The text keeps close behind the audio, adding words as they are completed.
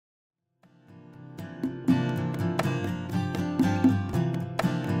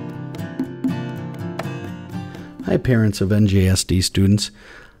Hi parents of NJSD students.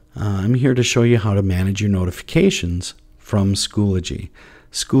 I'm here to show you how to manage your notifications from Schoology.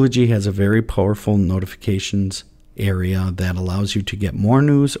 Schoology has a very powerful notifications area that allows you to get more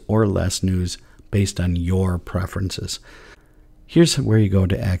news or less news based on your preferences. Here's where you go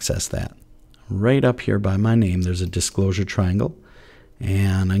to access that. Right up here by my name there's a disclosure triangle,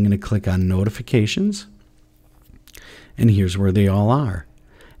 and I'm going to click on notifications, and here's where they all are.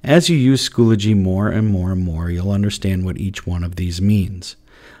 As you use Schoology more and more, you'll understand what each one of these means.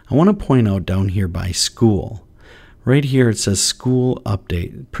 I want to point out down here by school. Right here it says school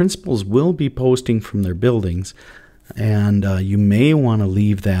update. Principals will be posting from their buildings, and you may want to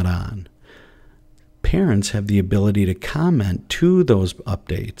leave that on. Parents have the ability to comment to those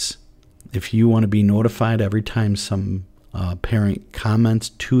updates. If you want to be notified every time some parent comments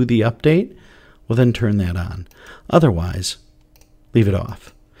to the update, well then turn that on. Otherwise, leave it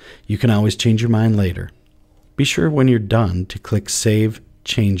off. You can always change your mind later. Be sure when you're done to click Save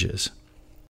Changes.